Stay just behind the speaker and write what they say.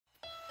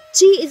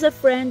Tea is a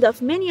friend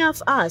of many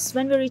of us.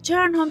 When we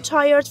return home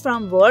tired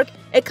from work,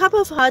 a cup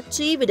of hot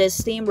tea with a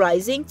steam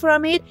rising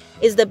from it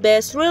is the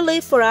best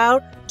relief for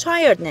our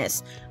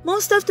tiredness.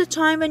 Most of the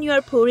time when you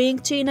are pouring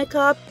tea in a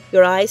cup,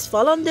 your eyes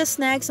fall on the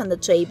snacks on the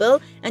table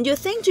and you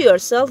think to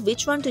yourself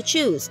which one to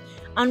choose.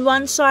 On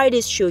one side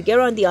is sugar,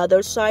 on the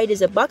other side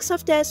is a box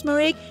of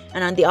turmeric,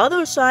 and on the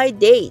other side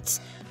dates.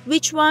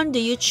 Which one do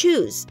you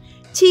choose?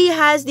 Tea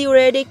has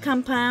diuretic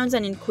compounds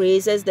and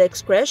increases the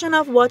excretion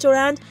of water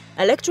and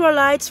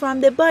electrolytes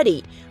from the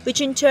body,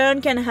 which in turn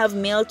can have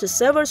mild to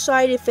severe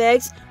side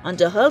effects on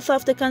the health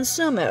of the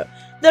consumer.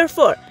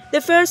 Therefore,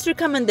 the first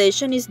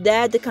recommendation is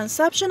that the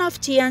consumption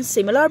of tea and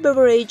similar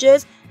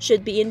beverages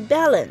should be in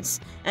balance,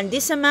 and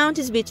this amount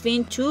is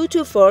between 2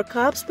 to 4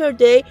 cups per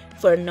day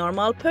for a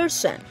normal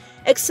person.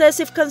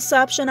 Excessive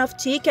consumption of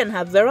tea can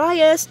have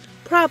various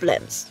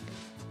problems.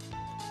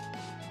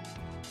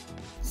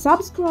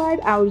 Subscribe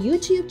our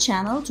YouTube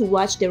channel to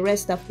watch the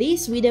rest of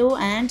this video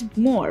and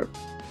more.